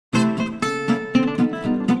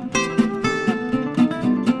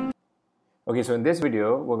Okay, so in this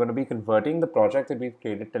video, we're going to be converting the project that we've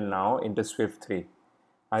created till now into Swift 3.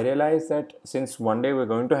 I realized that since one day we're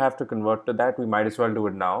going to have to convert to that, we might as well do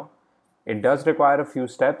it now. It does require a few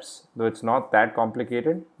steps, though it's not that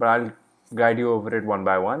complicated, but I'll guide you over it one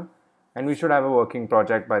by one, and we should have a working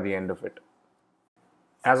project by the end of it.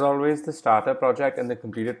 As always, the starter project and the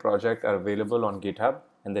completed project are available on GitHub,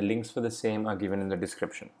 and the links for the same are given in the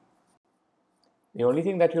description. The only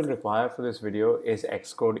thing that you'll require for this video is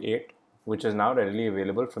Xcode 8, which is now readily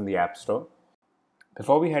available from the App Store.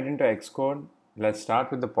 Before we head into Xcode, let's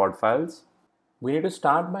start with the pod files. We need to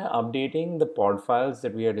start by updating the pod files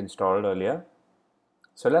that we had installed earlier.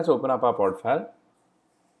 So let's open up our pod file.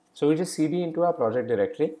 So we just cd into our project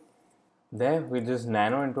directory. There we just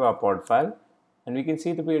nano into our pod file, and we can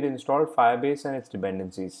see that we had installed Firebase and its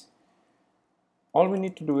dependencies. All we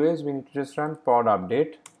need to do is we need to just run pod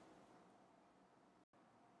update.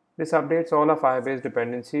 This updates all our Firebase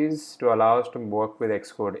dependencies to allow us to work with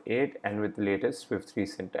Xcode 8 and with the latest Swift 3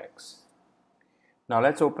 syntax. Now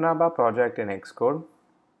let's open up our project in Xcode.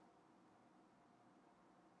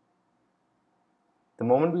 The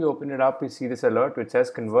moment we open it up, we see this alert which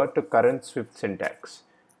says convert to current Swift syntax.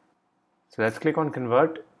 So let's click on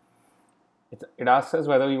convert. It asks us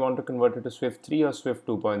whether we want to convert it to Swift 3 or Swift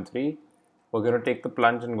 2.3. We're going to take the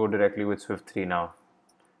plunge and go directly with Swift 3 now.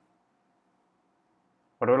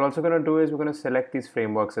 What we're also going to do is we're going to select these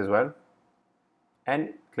frameworks as well and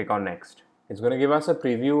click on next. It's going to give us a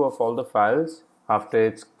preview of all the files after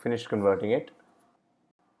it's finished converting it.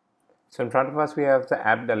 So in front of us we have the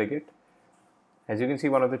app delegate. As you can see,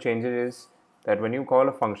 one of the changes is that when you call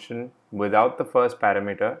a function without the first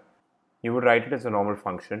parameter, you would write it as a normal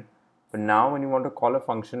function. But now when you want to call a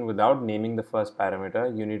function without naming the first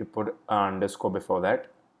parameter, you need to put an underscore before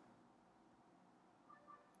that.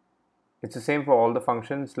 It's the same for all the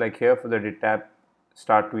functions, like here for the ditab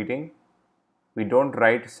start tweeting. We don't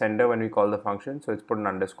write sender when we call the function, so it's put an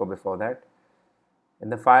underscore before that.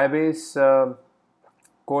 In the Firebase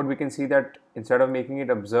code, we can see that instead of making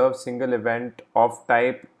it observe single event of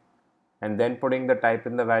type and then putting the type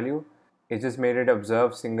in the value, it just made it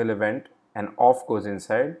observe single event and off goes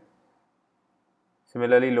inside.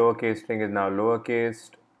 Similarly, lowercase string is now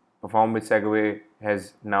lowercase. Perform with segue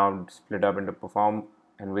has now split up into perform,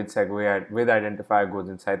 and with segue with identifier goes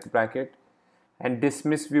inside the bracket, and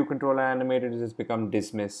dismiss view controller animated has become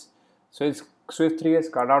dismiss. So Swift 3 has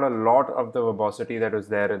cut out a lot of the verbosity that was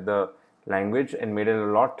there in the language and made it a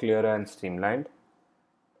lot clearer and streamlined.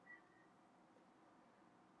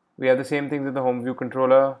 We have the same thing with the home view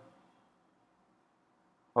controller.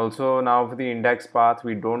 Also now for the index path,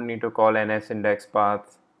 we don't need to call ns index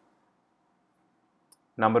path.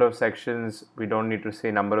 Number of sections, we don't need to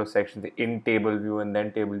say number of sections in table view and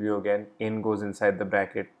then table view again. In goes inside the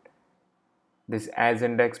bracket. This as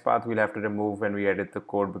index path we'll have to remove when we edit the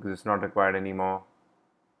code because it's not required anymore.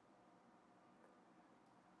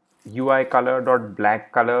 UI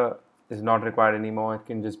color.black color is not required anymore. It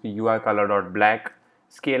can just be UI color.black.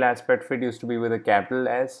 Scale aspect fit used to be with a capital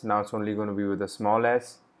S. Now it's only going to be with a small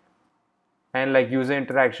s. And like user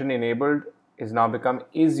interaction enabled is now become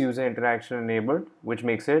is user interaction enabled, which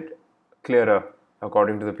makes it clearer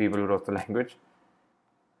according to the people who wrote the language.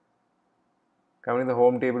 Coming to the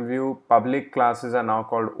home table view, public classes are now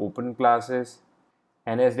called open classes.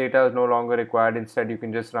 NS data is no longer required. Instead, you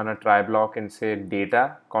can just run a try block and say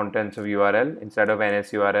data contents of URL instead of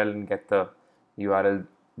NS URL and get the URL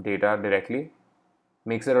data directly.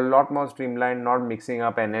 Makes it a lot more streamlined, not mixing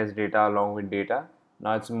up NS data along with data.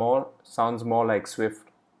 Now it's sounds more like Swift.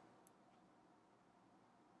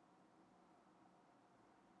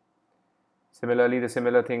 Similarly, the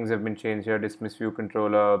similar things have been changed here. Dismiss view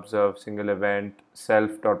controller, observe single event,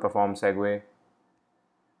 self.perform segue.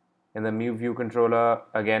 In the new view controller,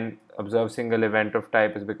 again, observe single event of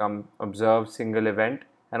type has become observe single event,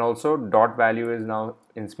 and also dot value is now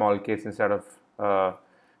in small case instead of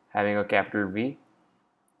having a capital V.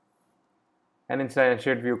 And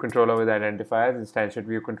instantiate view controller with identifiers, instantiate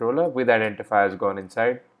view controller with identifiers gone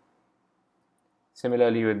inside.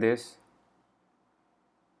 Similarly with this.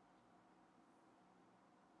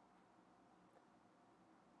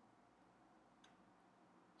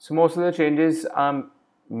 So most of the changes are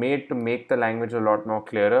made to make the language a lot more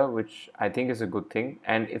clearer, which I think is a good thing,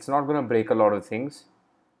 and it's not going to break a lot of things.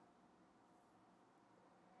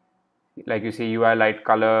 Like you see, UI light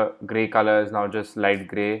color, gray color is now just light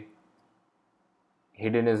gray.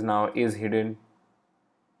 Hidden is now is hidden.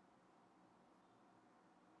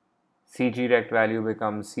 CG rect value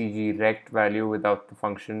becomes CG rect value without the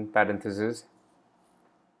function parenthesis.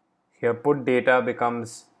 Here put data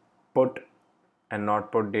becomes put and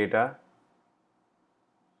not put data.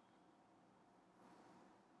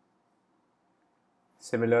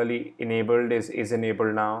 Similarly, enabled is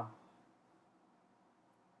enabled now.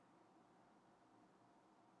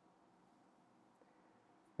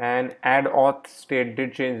 And add auth state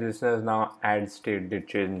did change listener is now add state did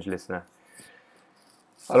change listener.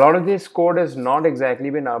 A lot of this code has not exactly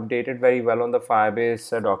been updated very well on the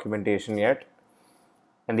Firebase documentation yet.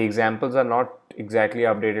 And the examples are not exactly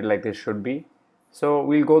updated like they should be. So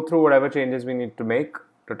we'll go through whatever changes we need to make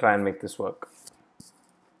to try and make this work.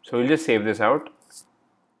 So we'll just save this out.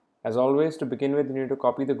 As always, to begin with, you need to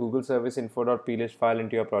copy the Google service info.plist file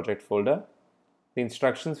into your project folder. The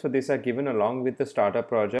instructions for this are given along with the starter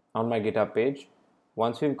project on my GitHub page.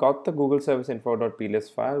 Once we've got the Google service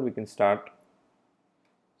info.plist file, we can start.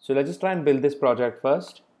 So let's just try and build this project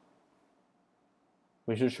first.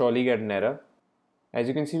 We should surely get an error. As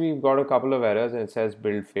you can see, we've got a couple of errors and it says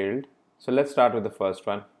build failed. So let's start with the first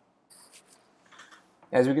one.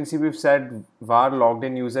 As you can see, we've said var logged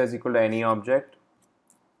in user is equal to any object.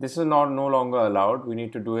 This is no longer allowed. We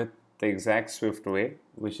need to do it the exact Swift way,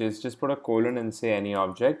 which is just put a colon and say any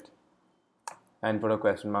object and put a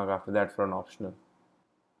question mark after that for an optional.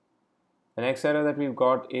 The next error that we've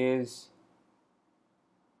got is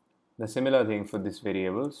the similar thing for this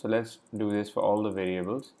variable. So let's do this for all the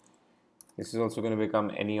variables. This is also going to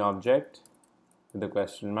become any object with a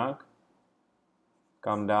question mark.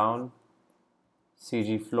 Come down.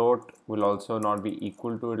 CG float will also not be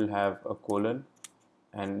equal to, it will have a colon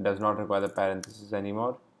and does not require the parenthesis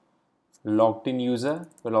anymore. Logged in user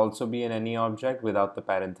will also be in any object without the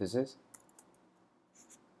parenthesis.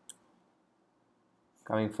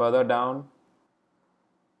 Coming further down,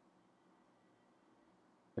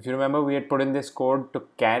 if you remember, we had put in this code to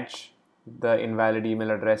catch the invalid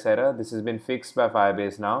email address error. This has been fixed by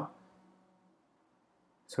Firebase now.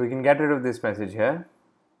 So we can get rid of this message here.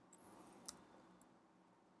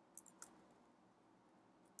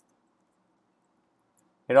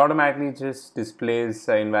 It automatically just displays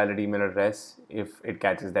invalid email address if it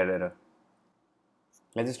catches that error.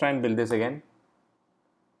 Let's just try and build this again.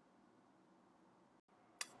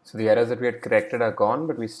 So the errors that we had corrected are gone,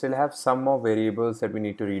 but we still have some more variables that we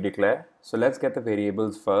need to redeclare. So let's get the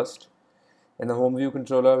variables first. In the home view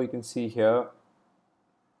controller, we can see here,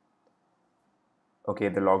 okay,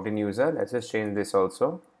 the logged in user. Let's just change this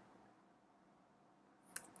also.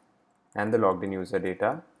 And the logged in user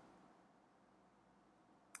data.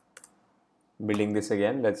 Building this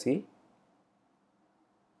again, let's see.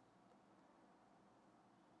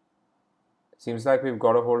 Seems like we've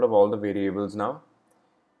got a hold of all the variables now.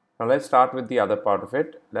 Now let's start with the other part of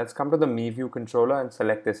it. Let's come to the me view controller and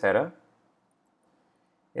select this error.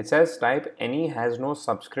 It says type any has no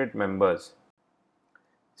subscript members.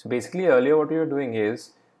 So basically earlier what we were doing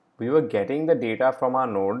is we were getting the data from our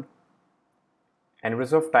node and it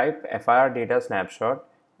was of type FIR data snapshot,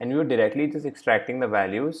 and we were directly just extracting the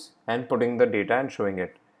values and putting the data and showing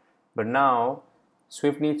it. But now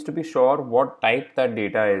Swift needs to be sure what type that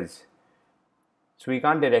data is. So we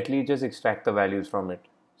can't directly just extract the values from it.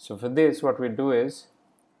 So for this, what we do is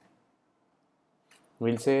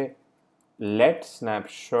we'll say let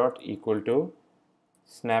snapshot equal to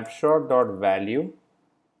snapshot.value,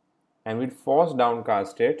 and we'll force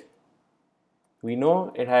downcast it. We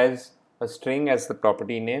know it has a string as the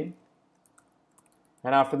property name.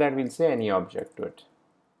 And after that, we'll say any object to it.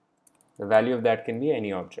 The value of that can be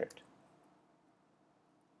any object.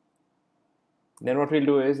 Then what we'll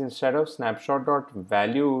do is instead of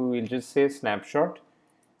snapshot.value, we'll just say snapshot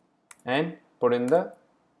and put in the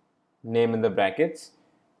name in the brackets.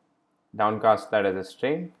 Downcast that as a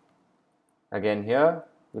string. Again here,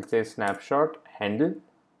 we'll say snapshot handle.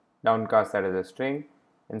 Downcast that as a string.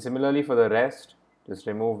 And similarly for the rest, just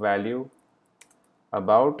remove value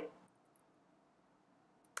about.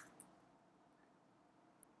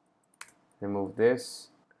 Remove this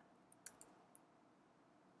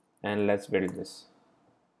and let's build this.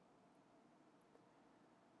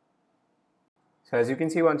 So as you can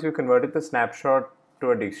see, once you converted the snapshot to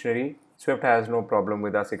a dictionary, Swift has no problem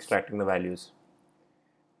with us extracting the values.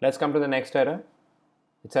 Let's come to the next error.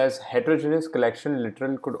 It says heterogeneous collection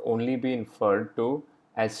literal could only be inferred to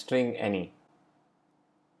as string any.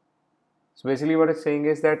 So basically what it's saying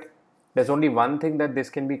is that there's only one thing that this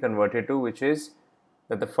can be converted to, which is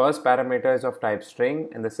that the first parameter is of type string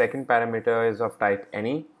and the second parameter is of type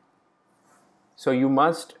any. So you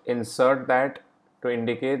must insert that to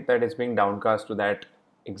indicate that it's being downcast to that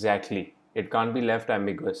exactly. It can't be left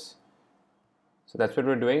ambiguous. So that's what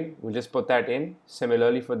we're doing. We'll just put that in.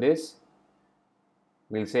 Similarly for this,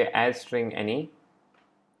 we'll say as string any.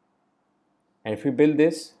 And if we build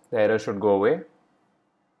this, the error should go away.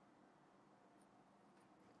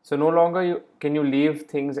 So no longer can you leave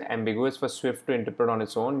things ambiguous for Swift to interpret on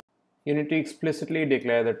its own. You need to explicitly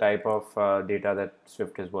declare the type of data that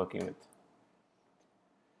Swift is working with.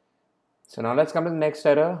 So now let's come to the next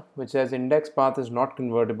error, which says index path is not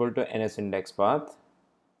convertible to NS index path.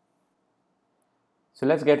 So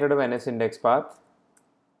let's get rid of NS index path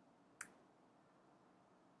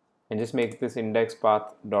and just make this index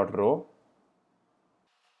path dot row.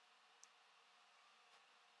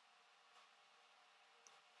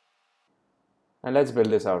 And let's build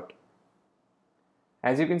this out.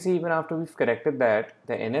 As you can see, even after we've corrected that,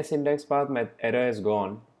 the NS index path error is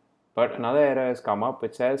gone, but another error has come up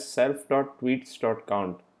which says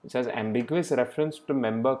self.tweets.count. It says ambiguous reference to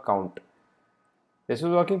member count. This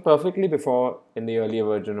was working perfectly before in the earlier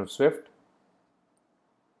version of Swift.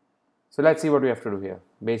 So let's see what we have to do here.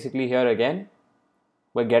 Basically here again,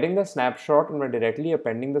 we're getting the snapshot and we're directly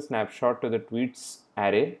appending the snapshot to the tweets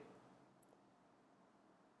array.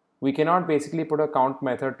 We cannot basically put a count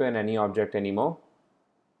method to an any object anymore.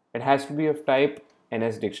 It has to be of type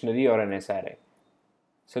NS dictionary or NS array.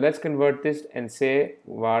 So let's convert this and say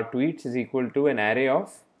var tweets is equal to an array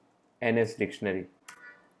of NS dictionary.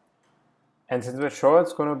 And since we're sure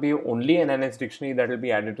it's going to be only an NS dictionary that will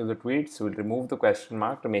be added to the tweets, we'll remove the question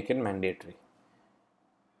mark to make it mandatory.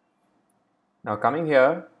 Now coming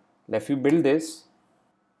here, if you build this,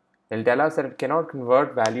 it'll tell us that it cannot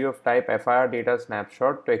convert value of type FIR data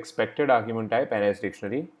snapshot to expected argument type NS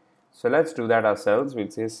dictionary. So let's do that ourselves. We'll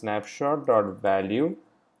say snapshot.value,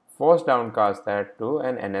 force downcast that to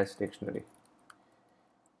an NS dictionary.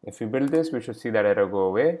 If we build this, we should see that error go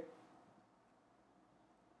away.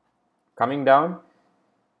 Coming down,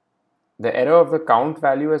 the error of the count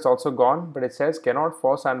value is also gone, but it says cannot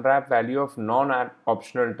force unwrap value of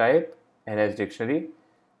non-optional type NS dictionary.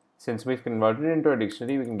 Since we've converted it into a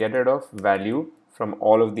dictionary, we can get rid of value from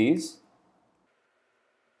all of these.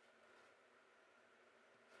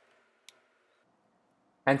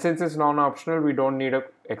 And since it's non-optional, we don't need an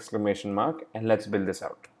exclamation mark, and let's build this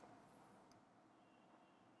out.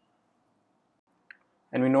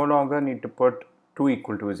 And we no longer need to put two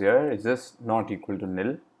equal to's here, it's just not equal to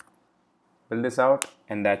nil. Build this out,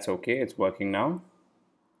 and that's okay, it's working now.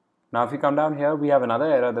 Now if we come down here, we have another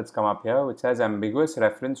error that's come up here, which has ambiguous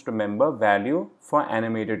reference to member value for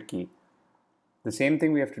animated key. The same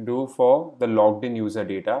thing we have to do for the logged in user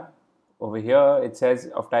data. Over here, it says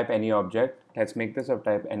of type any object. Let's make this of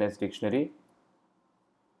type NS dictionary.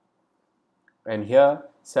 And here,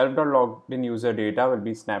 self.logged in user data will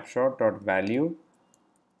be snapshot.value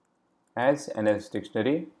as NS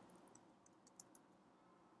dictionary.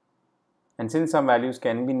 And since some values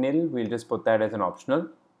can be nil, we'll just put that as an optional.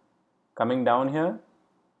 Coming down here,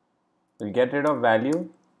 we'll get rid of value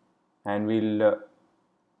and we'll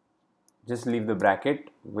just leave the bracket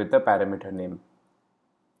with the parameter name.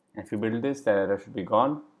 If we build this, the error should be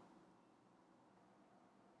gone.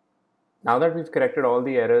 Now that we've corrected all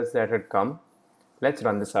the errors that had come, let's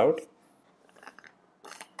run this out.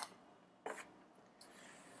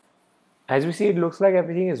 As we see, it looks like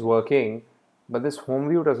everything is working, but this home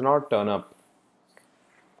view does not turn up.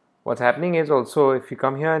 What's happening is also, if you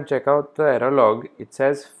come here and check out the error log, it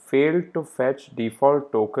says failed to fetch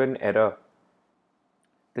default token error.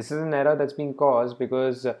 This is an error that's being caused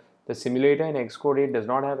because the simulator in Xcode 8 does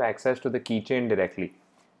not have access to the keychain directly.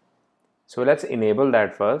 So let's enable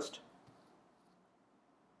that first.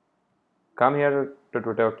 Come here to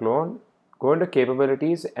Twitter clone, go into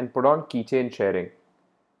capabilities and put on keychain sharing.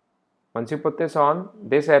 Once you put this on,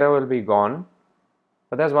 this error will be gone.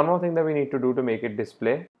 But there's one more thing that we need to do to make it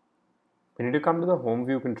display. We need to come to the home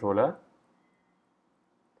view controller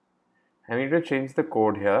and we need to change the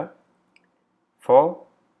code here for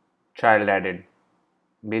child added.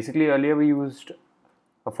 Basically earlier we used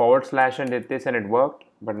a / and did this and it worked,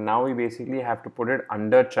 but now we basically have to put it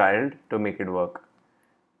under child to make it work.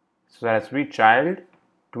 So that has to be child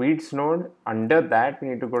tweets node. Under that we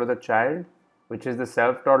need to go to the child, which is the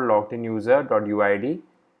self.loggedinuser.uid,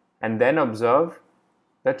 and then observe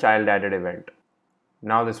the child added event.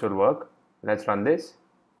 Now this will work. Let's run this.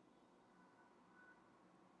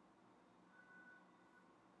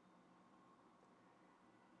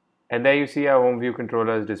 And there you see our home view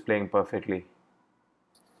controller is displaying perfectly.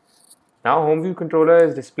 Now home view controller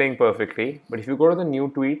is displaying perfectly, but if you go to the new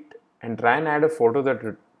tweet and try and add a photo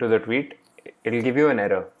to the tweet, it will give you an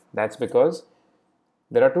error. That's because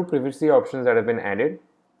there are two privacy options that have been added,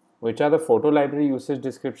 which are the photo library usage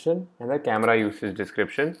description and the camera usage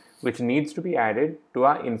description, which needs to be added to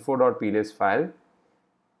our info.plist file.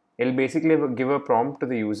 It'll basically give a prompt to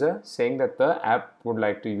the user saying that the app would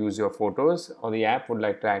like to use your photos or the app would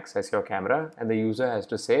like to access your camera, and the user has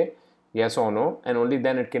to say yes or no, and only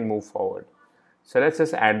then it can move forward. So let's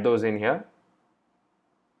just add those in here.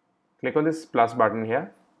 Click on this plus button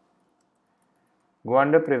here. Go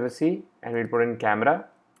under privacy and we'll put in camera.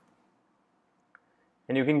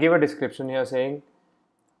 And you can give a description here saying,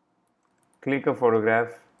 click a photograph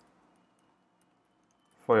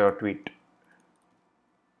for your tweet.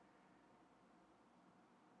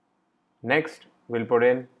 Next, we'll put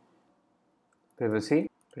in privacy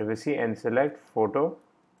and select photo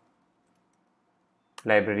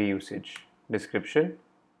library usage. Description,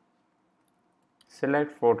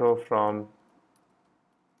 select photo from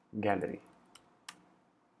gallery.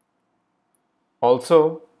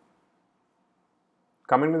 Also,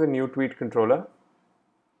 coming to the new tweet controller,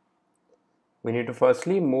 we need to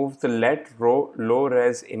firstly move the let row low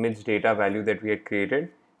res image data value that we had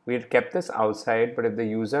created. We had kept this outside, but if the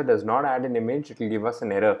user does not add an image, it will give us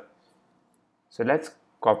an error. So let's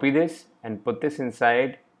copy this and put this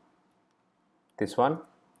inside this one,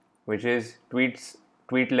 which is tweet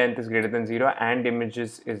length is greater than 0 and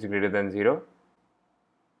images is greater than 0.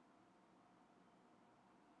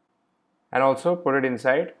 And also put it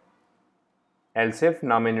inside else if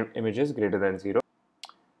num image is greater than 0.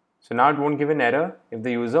 So now it won't give an error if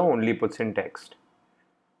the user only puts in text.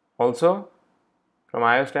 Also, from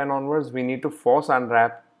iOS 10 onwards, we need to force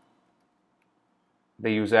unwrap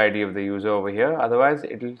the user ID of the user over here. Otherwise,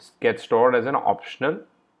 it will get stored as an optional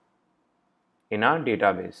in our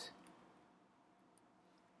database.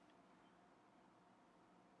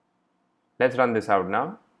 Let's run this out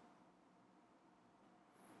now.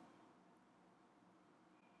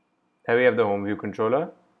 Here we have the home view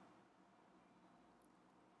controller.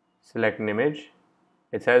 Select an image.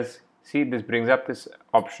 It says, see, this brings up this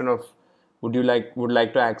option of would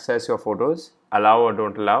like to access your photos, allow or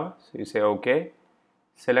don't allow. So you say OK,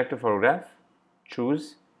 select a photograph,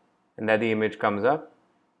 choose, and then the image comes up.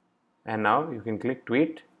 And now you can click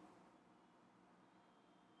tweet,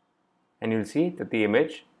 and you'll see that the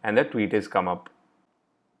image and the tweet has come up.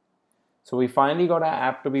 So we finally got our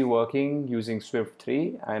app to be working using Swift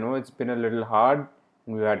 3. I know it's been a little hard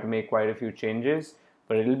and we've had to make quite a few changes,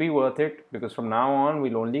 but it'll be worth it because from now on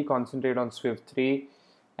we'll only concentrate on Swift 3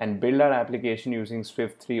 and build our application using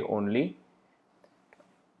Swift 3 only.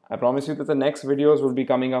 I promise you that the next videos will be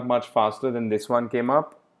coming up much faster than this one came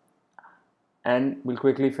up, and we'll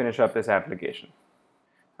quickly finish up this application.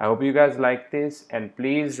 I hope you guys like this, and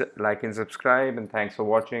please like and subscribe, and thanks for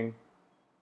watching.